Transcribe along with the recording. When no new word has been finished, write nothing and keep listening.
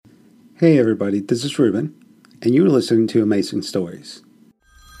Hey everybody, this is Ruben, and you're listening to Amazing Stories.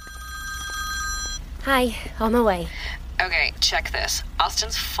 Hi, on my way. Okay, check this.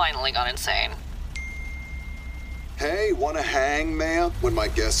 Austin's finally gone insane. Hey, wanna hang, Maya, when my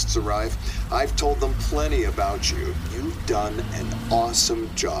guests arrive? I've told them plenty about you. You've done an awesome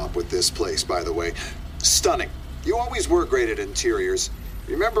job with this place, by the way. Stunning. You always were great at interiors.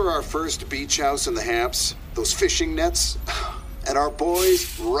 Remember our first beach house in the Hamps? Those fishing nets? And our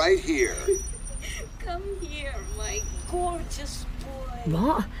boys right here. Come here, my gorgeous boy.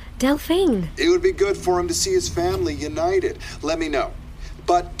 What? Delphine? It would be good for him to see his family united. Let me know.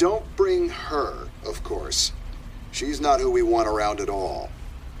 But don't bring her, of course. She's not who we want around at all.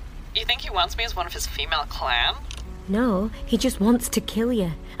 You think he wants me as one of his female clan? No, he just wants to kill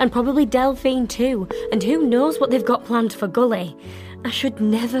you. And probably Delphine too. And who knows what they've got planned for Gully. I should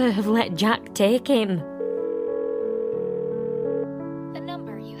never have let Jack take him.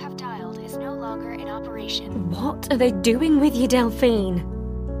 What are they doing with you, Delphine?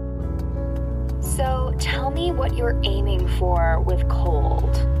 So, tell me what you're aiming for with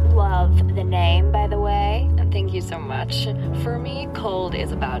Cold. Love the name, by the way. And thank you so much. For me, Cold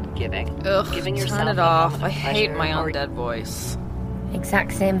is about giving. Ugh, giving yourself turn it off. I hate my undead voice.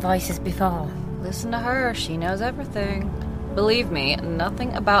 Exact same voice as before. Listen to her. She knows everything. Believe me,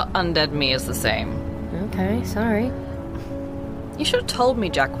 nothing about undead me is the same. Okay, sorry. You should have told me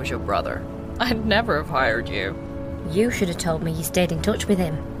Jack was your brother. I'd never have hired you. You should have told me you stayed in touch with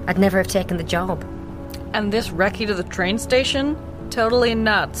him. I'd never have taken the job. And this recce to the train station? Totally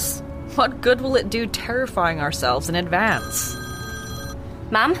nuts. What good will it do terrifying ourselves in advance?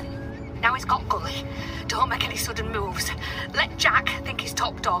 Ma'am? Now he's got Gully. Don't make any sudden moves. Let Jack think he's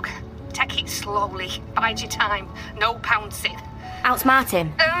top dog. Take it slowly. Bide your time. No pouncing. Outsmart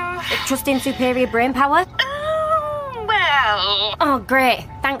him. Trust in superior brain power? Well... Oh, great.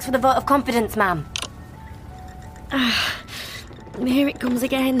 Thanks for the vote of confidence, ma'am. Here it comes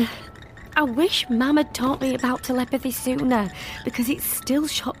again. I wish Mum had taught me about telepathy sooner, because it still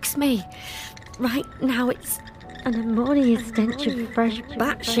shocks me. Right now it's an ammonia stench of fresh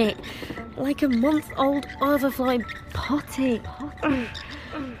batshit, like a month-old overflowing potty.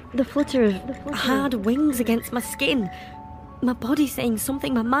 The flutter of hard wings against my skin. My body saying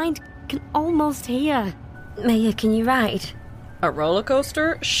something my mind can almost hear. Maya, can you ride? A roller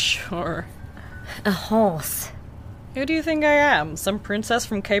coaster? Sure. A horse. Who do you think I am? Some princess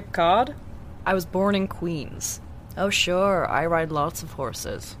from Cape Cod? I was born in Queens. Oh sure, I ride lots of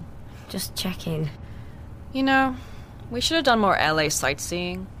horses. Just checking. You know, we should have done more LA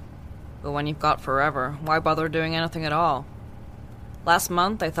sightseeing. But when you've got forever, why bother doing anything at all? Last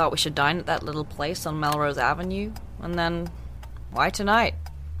month I thought we should dine at that little place on Melrose Avenue, and then, why tonight?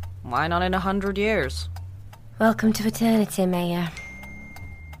 Why not in 100 years? Welcome to eternity, Maya.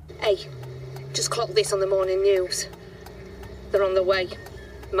 Hey, just clock this on the morning news. They're on the way.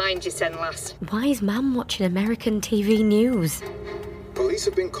 Mind you, send lass. Why is Mum watching American TV news? Police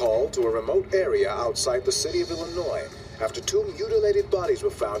have been called to a remote area outside the city of Illinois after 2 mutilated bodies were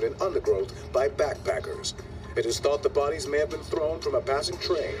found in undergrowth by backpackers. It is thought the bodies may have been thrown from a passing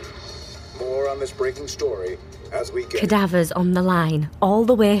train. More on this breaking story as we get... Cadavers on the line, all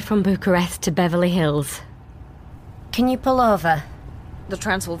the way from Bucharest to Beverly Hills. Can you pull over? The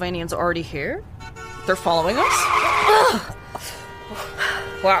Transylvanians are already here? They're following us?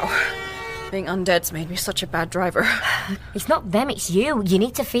 Wow. Being undead's made me such a bad driver. It's not them, it's you. You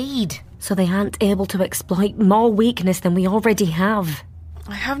need to feed. So they aren't able to exploit more weakness than we already have.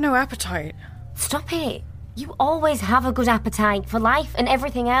 I have no appetite. Stop it. You always have a good appetite for life and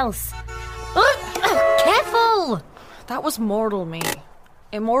everything else. Careful! That was mortal me.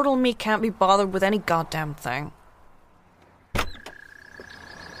 Immortal me can't be bothered with any goddamn thing.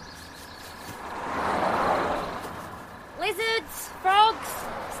 Lizards, frogs,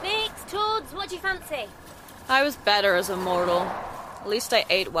 snakes, toads, what do you fancy? I was better as a mortal. At least I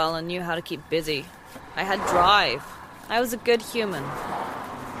ate well and knew how to keep busy. I had drive. I was a good human.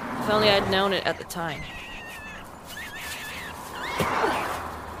 If only I'd known it at the time.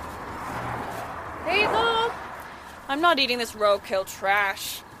 Here you go. I'm not eating this roadkill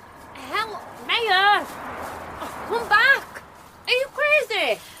trash. Hell, Maya! Oh, come back! Are you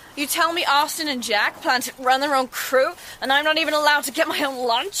crazy? You tell me Austin and Jack plan to run their own crew, and I'm not even allowed to get my own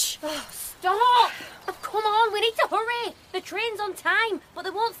lunch? Oh, stop! Oh, come on, we need to hurry. The train's on time, but they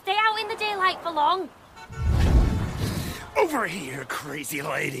won't stay out in the daylight for long. Over here, crazy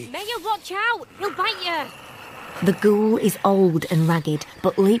lady. Maya, watch out! He'll bite you. The ghoul is old and ragged,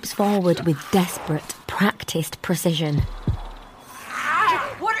 but leaps forward with desperate, practiced precision.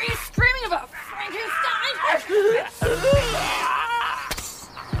 What are you screaming about, Frankenstein?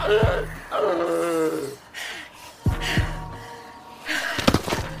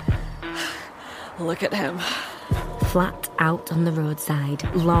 Look at him. Flat out on the roadside,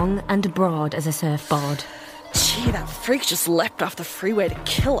 long and broad as a surfboard. Gee, that freak just leapt off the freeway to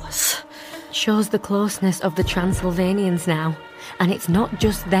kill us. Shows the closeness of the Transylvanians now. And it's not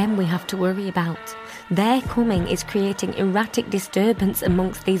just them we have to worry about. Their coming is creating erratic disturbance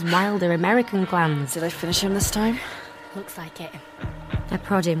amongst these wilder American clans. Did I finish him this time? Looks like it. I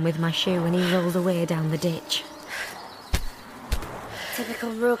prod him with my shoe and he rolls away down the ditch.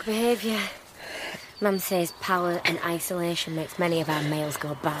 Typical rogue behaviour. Mum says power and isolation makes many of our males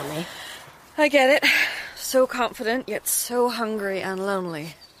go balmy. I get it. So confident, yet so hungry and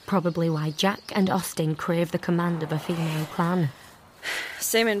lonely. Probably why Jack and Austin crave the command of a female clan.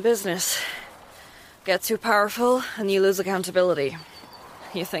 Same in business. Get too powerful and you lose accountability.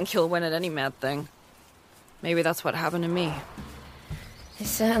 You think you'll win at any mad thing. Maybe that's what happened to me. It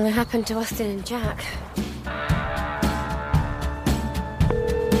certainly happened to Austin and Jack.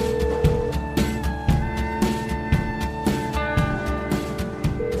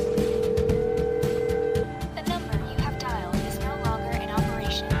 The number you have dialed is no longer in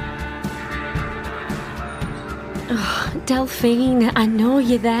operation. Oh, Delphine, I know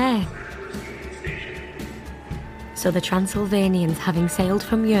you're there. So the Transylvanians, having sailed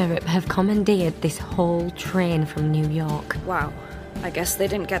from Europe, have commandeered this whole train from New York. Wow. I guess they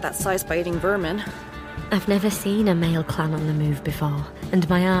didn't get that size by eating vermin. I've never seen a male clan on the move before, and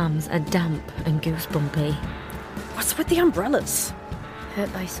my arms are damp and goosebumpy. What's with the umbrellas?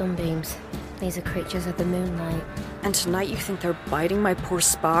 Hurt by sunbeams. These are creatures of the moonlight. And tonight you think they're biting my poor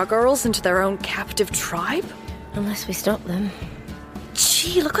spa girls into their own captive tribe? Unless we stop them.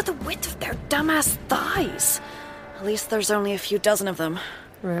 Gee, look at the width of their dumbass thighs. At least there's only a few dozen of them.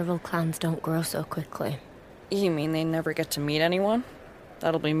 Rural clans don't grow so quickly. You mean they never get to meet anyone?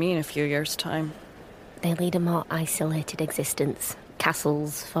 That'll be me in a few years' time. They lead a more isolated existence.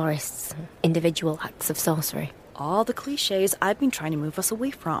 Castles, forests, individual acts of sorcery. All the cliches I've been trying to move us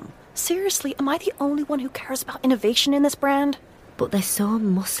away from. Seriously, am I the only one who cares about innovation in this brand? But they're so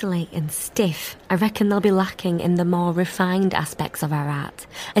muscly and stiff. I reckon they'll be lacking in the more refined aspects of our art.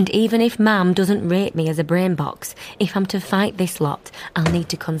 And even if Mam doesn't rate me as a brain box, if I'm to fight this lot, I'll need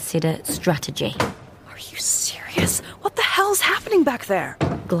to consider strategy. Are you serious? What the hell's happening back there?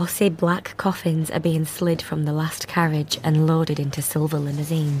 Glossy black coffins are being slid from the last carriage and loaded into silver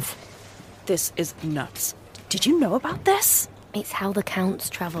limousines. This is nuts. Did you know about this? It's how the counts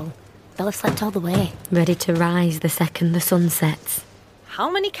travel. They'll have slept all the way, ready to rise the second the sun sets. How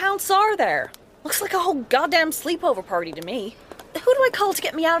many counts are there? Looks like a whole goddamn sleepover party to me. Who do I call to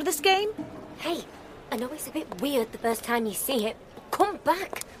get me out of this game? Hey, I know it's a bit weird the first time you see it, but come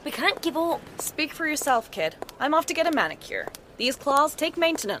back. We can't give up. Speak for yourself, kid. I'm off to get a manicure. These claws take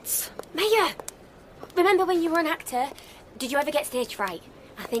maintenance. Maya! Remember when you were an actor? Did you ever get stage fright?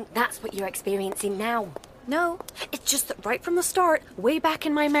 I think that's what you're experiencing now. No, it's just that right from the start, way back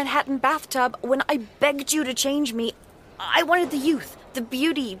in my Manhattan bathtub, when I begged you to change me, I wanted the youth, the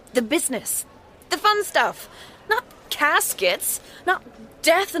beauty, the business, the fun stuff. Not caskets, not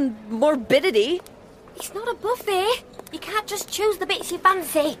death and morbidity. It's not a buffet. You can't just choose the bits you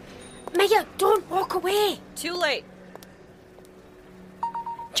fancy. Maya, don't walk away. Too late.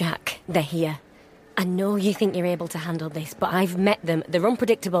 Jack, they're here. I know you think you're able to handle this, but I've met them. They're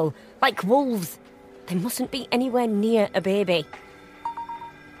unpredictable, like wolves. They mustn't be anywhere near a baby.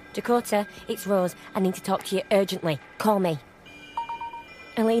 Dakota, it's Rose. I need to talk to you urgently. Call me.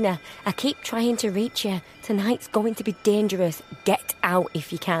 Elena, I keep trying to reach you. Tonight's going to be dangerous. Get out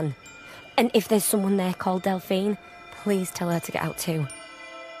if you can. And if there's someone there called Delphine, please tell her to get out too.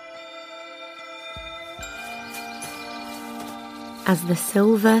 As the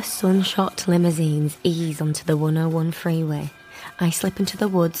silver, sun-shot limousines ease onto the 101 freeway, I slip into the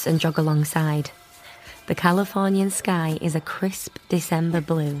woods and jog alongside. The Californian sky is a crisp December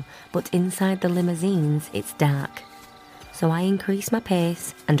blue, but inside the limousines it's dark. So I increase my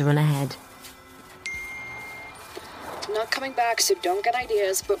pace and run ahead. I'm not coming back, so don't get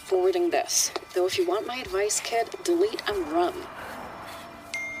ideas, but forwarding this. Though if you want my advice, kid, delete and run.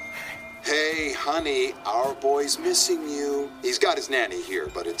 Hey, honey, our boy's missing you. He's got his nanny here,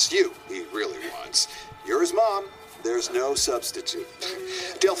 but it's you he really wants. You're his mom. There's no substitute.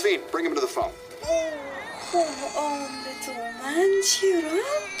 Delphine, bring him to the phone. Oh, little man, cheer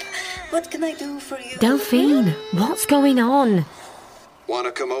up. What can I do for you? Delphine, what's going on? Want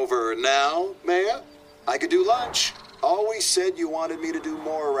to come over now, Maya? I could do lunch. Always said you wanted me to do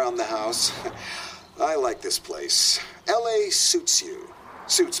more around the house. I like this place. LA suits you.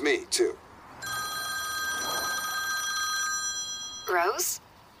 Suits me, too. Rose?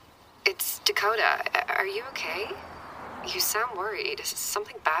 It's Dakota. Are you okay? You sound worried. Is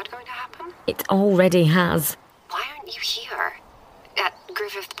something bad going to happen? It already has. Why aren't you here? At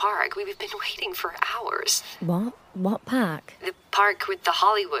Griffith Park. We've been waiting for hours. What? What park? The park with the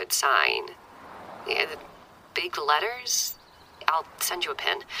Hollywood sign. Yeah, the big letters. I'll send you a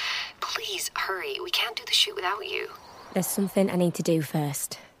pin. Please, hurry. We can't do the shoot without you. There's something I need to do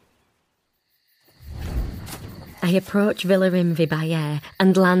first. I approach Villa Rimvi by air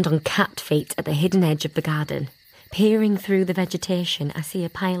and land on cat feet at the hidden edge of the garden. Peering through the vegetation, I see a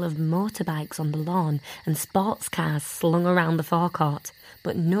pile of motorbikes on the lawn and sports cars slung around the forecourt,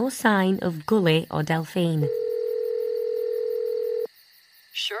 but no sign of Gully or Delphine.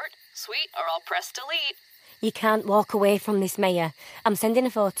 Short, sweet, or I'll press delete. You can't walk away from this, Maya. I'm sending a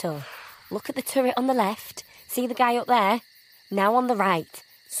photo. Look at the turret on the left. See the guy up there? Now on the right.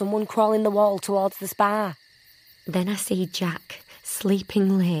 Someone crawling the wall towards the spa. Then I see Jack,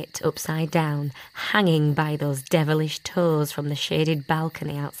 sleeping late upside down, hanging by those devilish toes from the shaded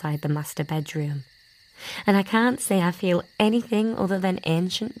balcony outside the master bedroom. And I can't say I feel anything other than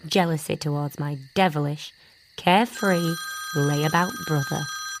ancient jealousy towards my devilish, carefree, layabout brother.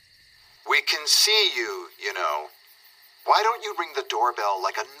 We can see you, you know. Why don't you ring the doorbell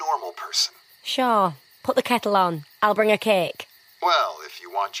like a normal person? Sure. Put the kettle on. I'll bring a cake. Well, if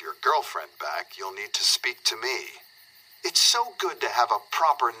you want your girlfriend back, you'll need to speak to me. It's so good to have a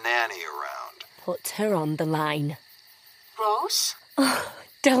proper nanny around. Put her on the line. Rose? Oh,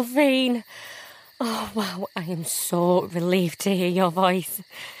 Delphine. Oh, wow, I am so relieved to hear your voice.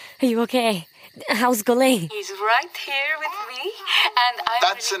 Are you okay? How's Gully? He's right here with me, and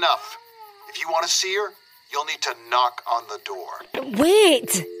That's enough. If you want to see her, you'll need to knock on the door.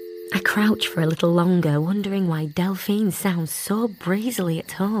 Wait! I crouch for a little longer, wondering why Delphine sounds so breezily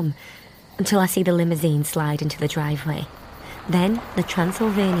at home, until I see the limousine slide into the driveway. Then the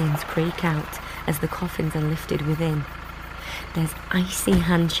Transylvanians creak out as the coffins are lifted within. There's icy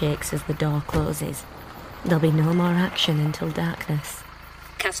handshakes as the door closes. There'll be no more action until darkness.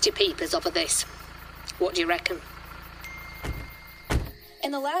 Cast your peepers over this. What do you reckon? In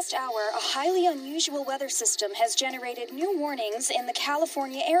the last hour, a highly unusual weather system has generated new warnings in the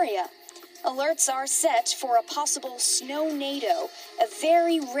California area. Alerts are set for a possible snow-nado, a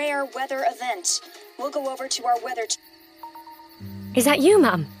very rare weather event. We'll go over to our weather... Is that you,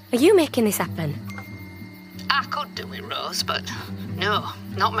 Mum? Are you making this happen? I could do it, Rose, but no,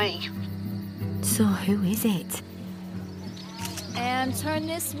 not me. So who is it? And turn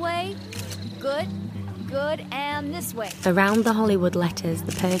this way. Good, good, and this way. Around the Hollywood letters,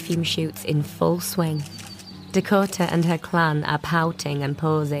 the perfume shoots in full swing. Dakota and her clan are pouting and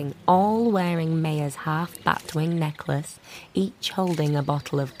posing, all wearing Maya's half-backed wing necklace, each holding a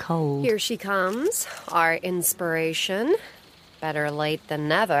bottle of cold. Here she comes, our inspiration. Better late than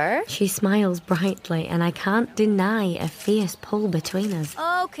never. She smiles brightly, and I can't deny a fierce pull between us.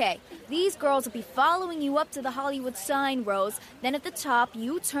 Okay, these girls will be following you up to the Hollywood sign, Rose. Then at the top,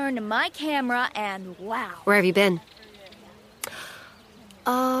 you turn to my camera and wow. Where have you been?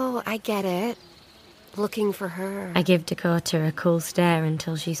 Oh, I get it. Looking for her. I give Dakota a cool stare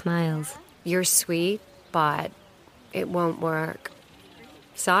until she smiles. You're sweet, but it won't work.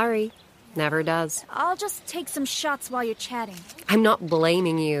 Sorry. Never does. I'll just take some shots while you're chatting. I'm not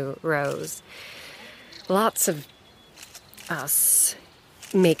blaming you, Rose. Lots of us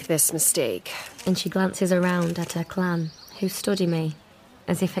make this mistake. And she glances around at her clan, who study me,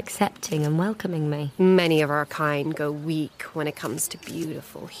 as if accepting and welcoming me. Many of our kind go weak when it comes to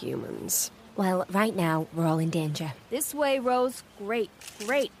beautiful humans. Well, right now, we're all in danger. This way, Rose. Great,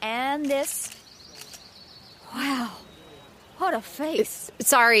 great. And this. Wow. What a face.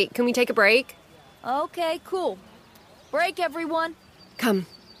 Sorry, can we take a break? Okay, cool. Break, everyone. Come.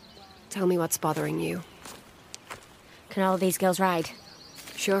 Tell me what's bothering you. Can all of these girls ride?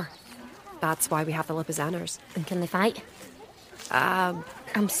 Sure. That's why we have the Lipizaners. And can they fight? I'm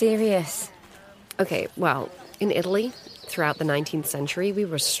serious. Okay, well, in Italy, throughout the 19th century, we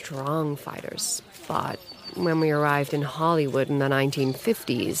were strong fighters. But when we arrived in Hollywood in the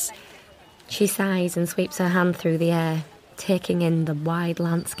 1950s... She sighs and sweeps her hand through the air, taking in the wide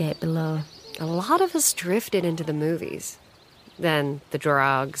landscape below. A lot of us drifted into the movies. Then the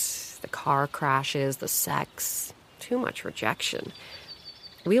drugs, the car crashes, the sex, too much rejection.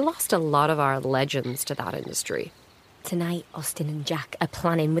 We lost a lot of our legends to that industry. Tonight, Austin and Jack are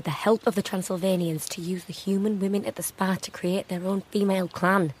planning, with the help of the Transylvanians, to use the human women at the spa to create their own female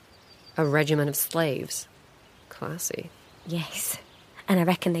clan. A regiment of slaves. Classy. Yes. And I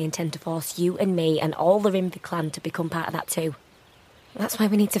reckon they intend to force you and me and all the Rimvi clan to become part of that too. That's why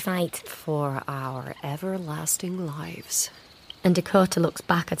we need to fight. For our everlasting lives. And Dakota looks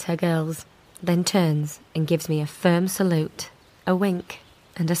back at her girls, then turns and gives me a firm salute, a wink,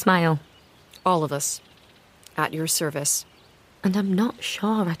 and a smile. All of us. At your service. And I'm not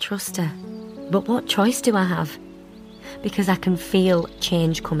sure I trust her. But what choice do I have? Because I can feel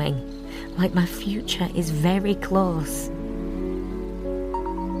change coming. Like my future is very close.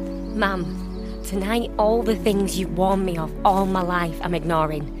 Mum, tonight all the things you've warned me of all my life I'm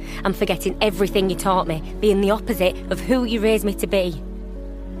ignoring. I'm forgetting everything you taught me, being the opposite of who you raised me to be.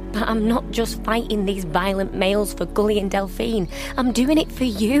 But I'm not just fighting these violent males for Gully and Delphine. I'm doing it for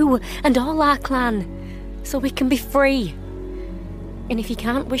you and all our clan, so we can be free. And if you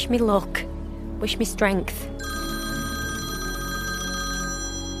can't wish me luck, wish me strength.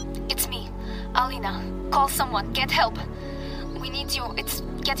 It's me, Alina. Call someone, get help. We need you, it's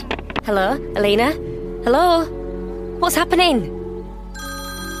getting... Hello, Alina? Hello? What's happening?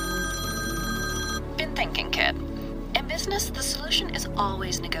 Been thinking, kid. In business, the solution is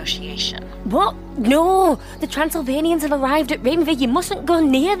always negotiation. What? No! The Transylvanians have arrived at Rimvey. You mustn't go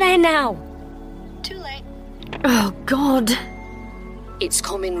near there now. Too late. Oh, God. It's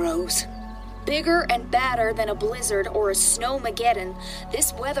coming, Rose. Bigger and badder than a blizzard or a snowmageddon,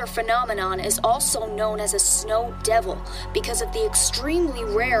 this weather phenomenon is also known as a snow devil because of the extremely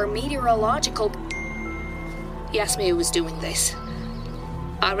rare meteorological... You asked me who was doing this.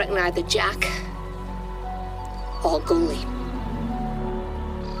 I reckon either Jack or Gully.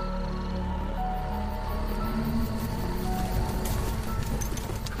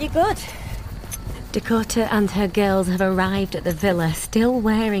 You good? Dakota and her girls have arrived at the villa, still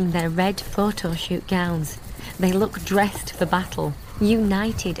wearing their red photo shoot gowns. They look dressed for battle,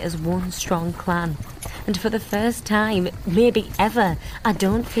 united as one strong clan. And for the first time, maybe ever, I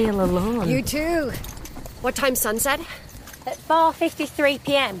don't feel alone. You too. What time's sunset? At 4:53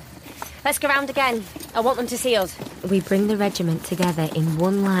 p.m. Let's go round again. I want them to see us. We bring the regiment together in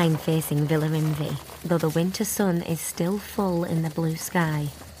one line facing Villa Rimvey, though the winter sun is still full in the blue sky.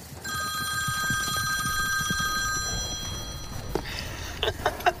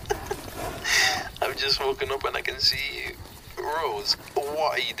 I've just woken up and I can see you. Rose,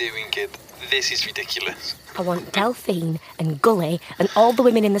 what are you doing, kid? This is ridiculous. I want Delphine and Gully and all the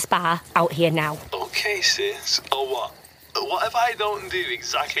women in the spa out here now. Okay, sis. Or what? What if I don't do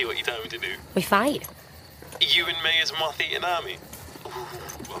exactly what you tell me to do? We fight. You and Maya's moth-eating army?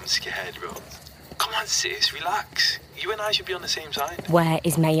 Ooh, I'm scared, Rose. Come on, sis, relax. You and I should be on the same side. Where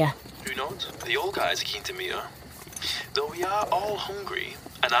is Maya? Who knows? The old guys are keen to meet her. Though we are all hungry,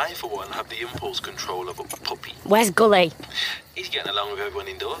 and I, for one, have the impulse control of a puppy. Where's Gully? He's getting along with everyone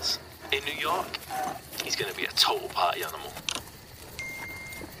indoors. In New York, he's going to be a total party animal.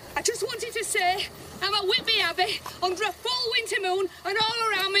 I just wanted to say, I'm at Whitby Abbey, under a full winter moon, and all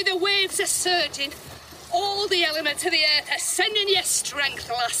around me the waves are surging. All the elements of the earth are sending you strength,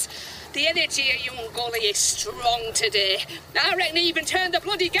 lass. The energy of young Gully is strong today. I reckon he even turned the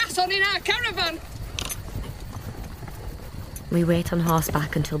bloody gas on in our caravan. We wait on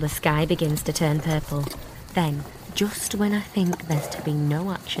horseback until the sky begins to turn purple. Then, just when I think there's to be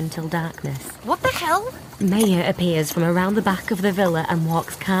no action till darkness... What the hell? Maya appears from around the back of the villa and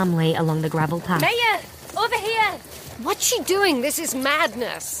walks calmly along the gravel path. Maya! Over here! What's she doing? This is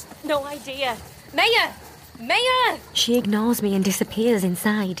madness. No idea. Maya! Maya! She ignores me and disappears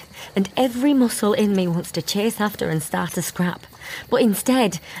inside, and every muscle in me wants to chase after and start a scrap. But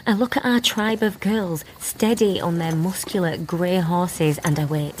instead, I look at our tribe of girls, steady on their muscular grey horses, and I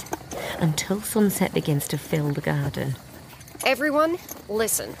wait until sunset begins to fill the garden. Everyone,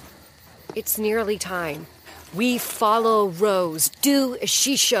 listen. It's nearly time. We follow Rose. Do as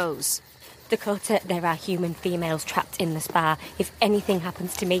she shows. Dakota, there are human females trapped in the spa. If anything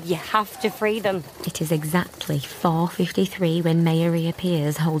happens to me, you have to free them. It is exactly 4:53 when Maya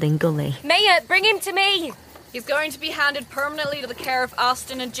reappears holding Gully. Maya, bring him to me! He's going to be handed permanently to the care of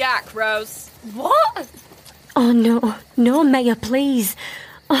Austin and Jack, Rose. What? Oh, no. No, Maya, please.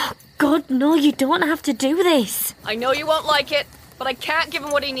 Oh, God, no, you don't have to do this. I know you won't like it, but I can't give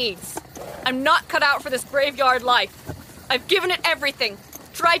him what he needs. I'm not cut out for this graveyard life. I've given it everything.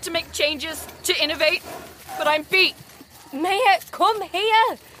 Tried to make changes, to innovate, but I'm beat. Maya, come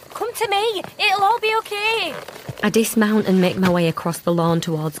here. Come to me. It'll all be okay. I dismount and make my way across the lawn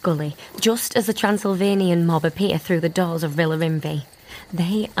towards Gully, just as the Transylvanian mob appear through the doors of Villa Rimvey.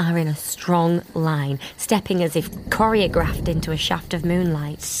 They are in a strong line, stepping as if choreographed into a shaft of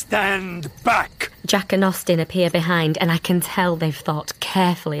moonlight. Stand back! Jack and Austin appear behind, and I can tell they've thought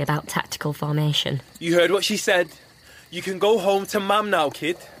carefully about tactical formation. You heard what she said. You can go home to Mum now,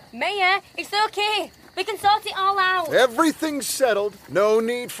 kid. Maya, it's okay. We can sort it all out. Everything's settled. No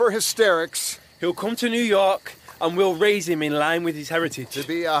need for hysterics. He'll come to New York, and we'll raise him in line with his heritage. To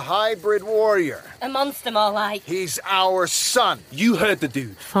be a hybrid warrior. A monster, more like. He's our son. You heard the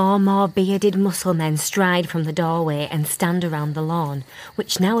dude. 4 more bearded muscle men stride from the doorway and stand around the lawn,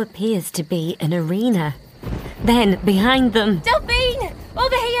 which now appears to be an arena. Then, behind them... Delphine!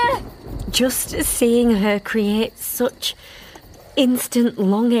 Over here! Just seeing her create such instant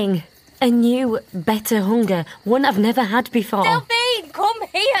longing. A new, better hunger, one I've never had before. Delphine, come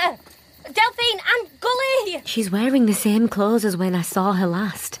here! Delphine and Gully! She's wearing the same clothes as when I saw her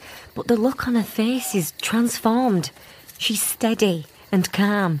last, but the look on her face is transformed. She's steady and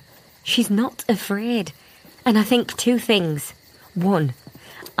calm. She's not afraid. And I think 2 things. 1,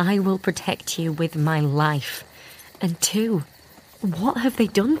 I will protect you with my life. And 2, what have they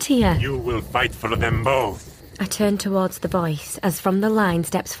done to you? You will fight for them both. I turn towards the voice as from the line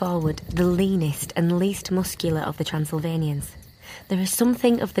steps forward the leanest and least muscular of the Transylvanians. There is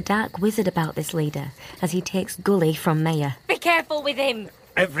something of the dark wizard about this leader as he takes Gully from Maya. Be careful with him!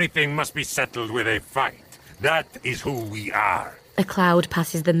 Everything must be settled with a fight. That is who we are. A cloud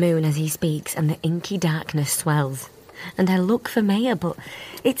passes the moon as he speaks and the inky darkness swells. And I look for Maya, but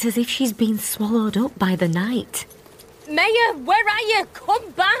it's as if she's been swallowed up by the night. Maya, where are you?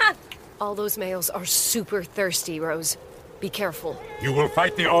 Come back! All those males are super thirsty, Rose. Be careful. You will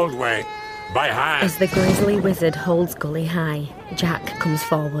fight the old way, by hand. As the grisly wizard holds Gully high, Jack comes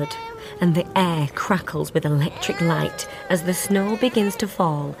forward, and the air crackles with electric light as the snow begins to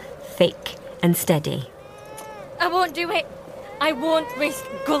fall, thick and steady. I won't do it. I won't risk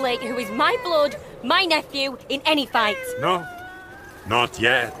Gully, who is my blood, my nephew, in any fight. No, not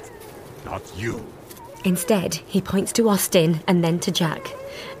yet. Not you. Instead, he points to Austin and then to Jack.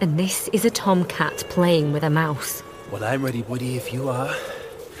 And this is a tomcat playing with a mouse. Well, I'm ready, buddy, if you are.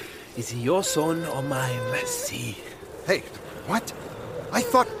 Is he your son or mine? Let's see. Hey, what? I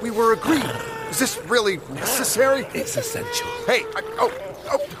thought we were agreed. Is this really necessary? It's essential. Hey,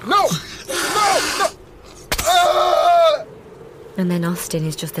 no! And then Austin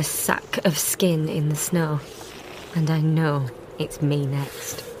is just a sack of skin in the snow. And I know it's me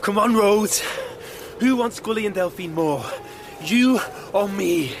next. Come on, Rose. Who wants Gully and Delphine more? You or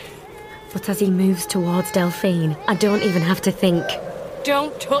me? But as he moves towards Delphine, I don't even have to think.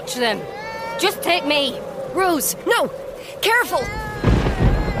 Don't touch them. Just take me. Rose, no! Careful!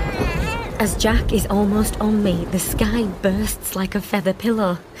 As Jack is almost on me, the sky bursts like a feather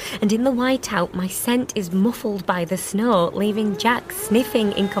pillow. And in the whiteout, my scent is muffled by the snow, leaving Jack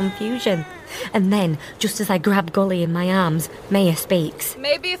sniffing in confusion. And then, just as I grab Gully in my arms, Maya speaks.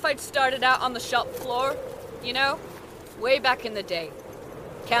 Maybe if I'd started out on the shop floor, you know? Way back in the day.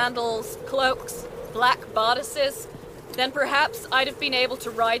 Candles, cloaks, black bodices. Then perhaps I'd have been able to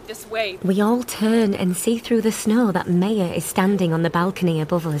ride this wave. We all turn and see through the snow that Maya is standing on the balcony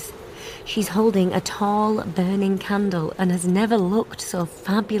above us. She's holding a tall, burning candle and has never looked so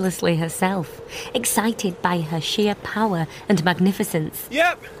fabulously herself, excited by her sheer power and magnificence.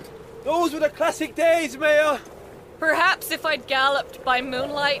 Yep, those were the classic days, Maya. Perhaps if I'd galloped by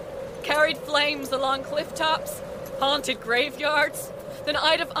moonlight, carried flames along cliff tops, haunted graveyards, then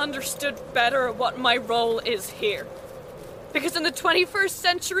I'd have understood better what my role is here. Because in the 21st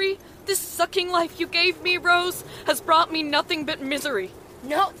century, this sucking life you gave me, Rose, has brought me nothing but misery.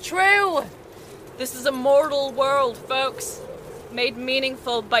 Not true! This is a mortal world, folks. Made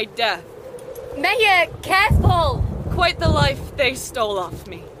meaningful by death. Maya, careful! Quite the life they stole off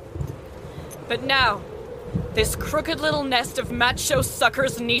me. But now, this crooked little nest of macho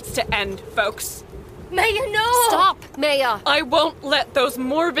suckers needs to end, folks. Maya, no! Stop, Maya! I won't let those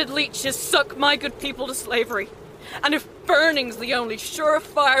morbid leeches suck my good people to slavery. And if burning's the only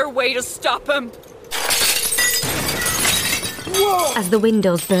surefire way to stop them... Whoa! As the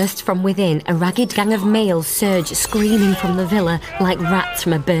windows burst from within, a ragged gang of males surge, screaming from the villa like rats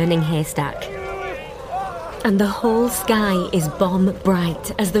from a burning haystack. And the whole sky is bomb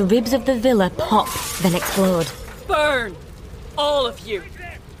bright as the ribs of the villa pop, then explode. Burn! All of you!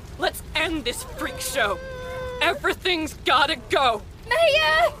 Let's end this freak show! Everything's gotta go!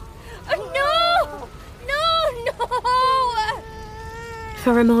 Maya! No! No!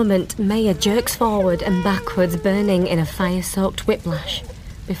 For a moment, Maya jerks forward and backwards, burning in a fire-soaked whiplash,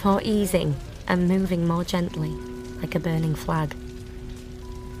 before easing and moving more gently, like a burning flag,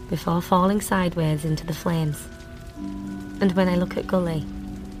 before falling sideways into the flames. And when I look at Gully,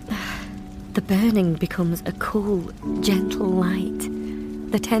 the burning becomes a cool, gentle light,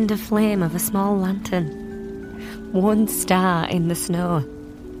 the tender flame of a small lantern, one star in the snow.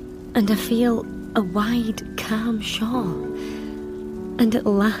 And I feel a wide, calm shore. And at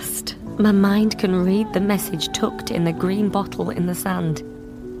last, my mind can read the message tucked in the green bottle in the sand.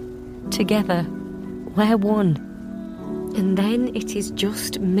 Together, we're one. And then it is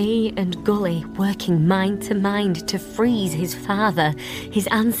just me and Gully working mind to mind to freeze his father, his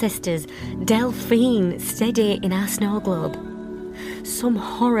ancestors, Delphine steady in our snow globe. Some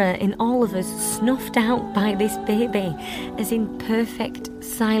horror in all of us snuffed out by this baby, as in perfect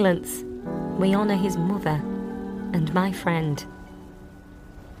silence we honour his mother and my friend.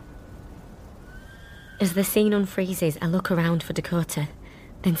 As the scene unfreezes, I look around for Dakota,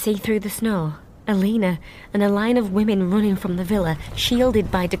 then see through the snow Alina and a line of women running from the villa,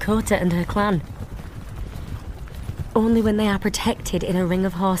 shielded by Dakota and her clan. Only when they are protected in a ring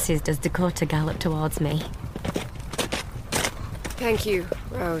of horses does Dakota gallop towards me. Thank you,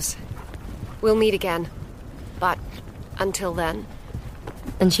 Rose. We'll meet again. But until then...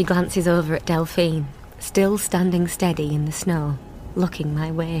 And she glances over at Delphine, still standing steady in the snow, looking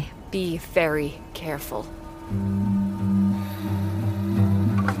my way. Be very careful.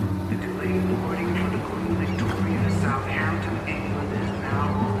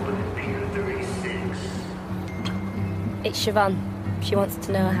 It's Siobhan. She wants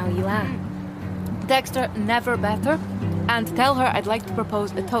to know how you are. Dexter, never better. And tell her I'd like to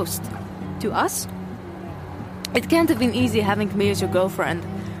propose a toast. To us? It can't have been easy having me as your girlfriend.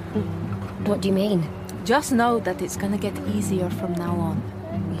 What do you mean? Just know that it's gonna get easier from now on.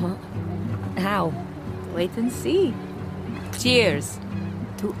 What? How? Wait and see. Cheers.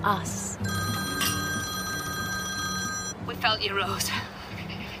 To us. We felt you, Rose.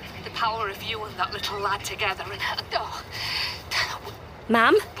 The power of you and that little lad together, and oh,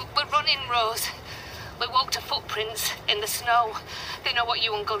 Ma'am? we're running, Rose. We walked to footprints in the snow. They know what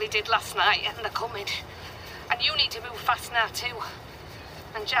you and Gully did last night, and they're coming. And you need to move fast now too.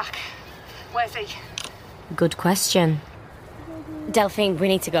 And Jack, where's he? Good question. Delphine, we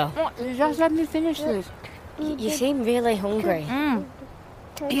need to go. Just let me finish this. You seem really hungry.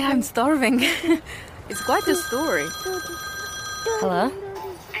 Yeah, I'm starving. It's quite a story. Hello?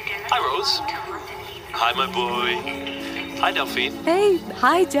 Hi, Rose. Hi, my boy. Hi, Delphine. Hey,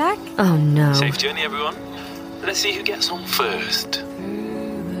 hi, Jack. Oh, no. Safe journey, everyone. Let's see who gets home first.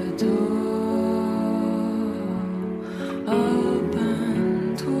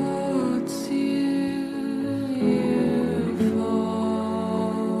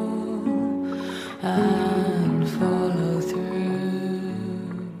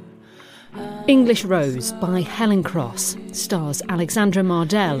 English Rose by Helen Cross stars Alexandra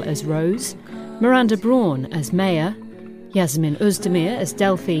Mardell as Rose, Miranda Braun as Maya, Yasmin Özdemir as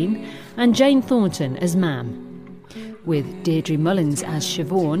Delphine, and Jane Thornton as Mam. With Deirdre Mullins as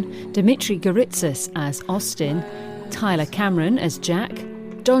Siobhan, Dimitri Garitsas as Austin, Tyler Cameron as Jack,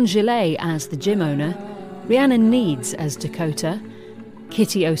 Don Gillet as the gym owner, Rhiannon Needs as Dakota,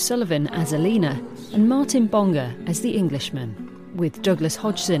 Kitty O'Sullivan as Alina, and Martin Bonga as the Englishman, with Douglas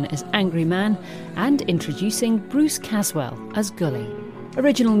Hodgson as Angry Man and introducing Bruce Caswell as Gully.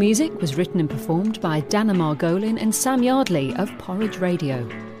 Original music was written and performed by Dana Margolin and Sam Yardley of Porridge Radio.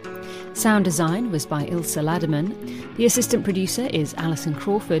 Sound design was by Ilse Laderman. The assistant producer is Alison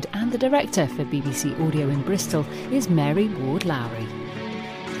Crawford, and the director for BBC Audio in Bristol is Mary Ward Lowry.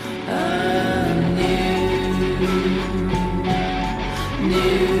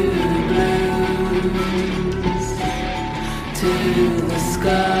 To the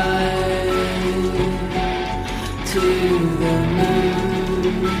sky, to the moon,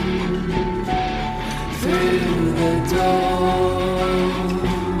 through the door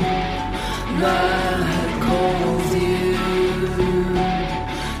that calls you,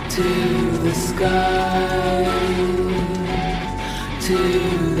 to the sky, to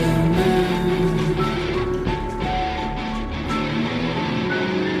the moon.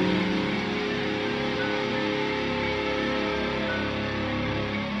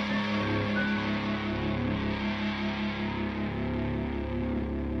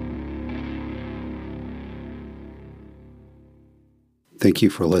 Thank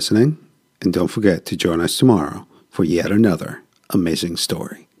you for listening, and don't forget to join us tomorrow for yet another amazing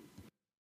story.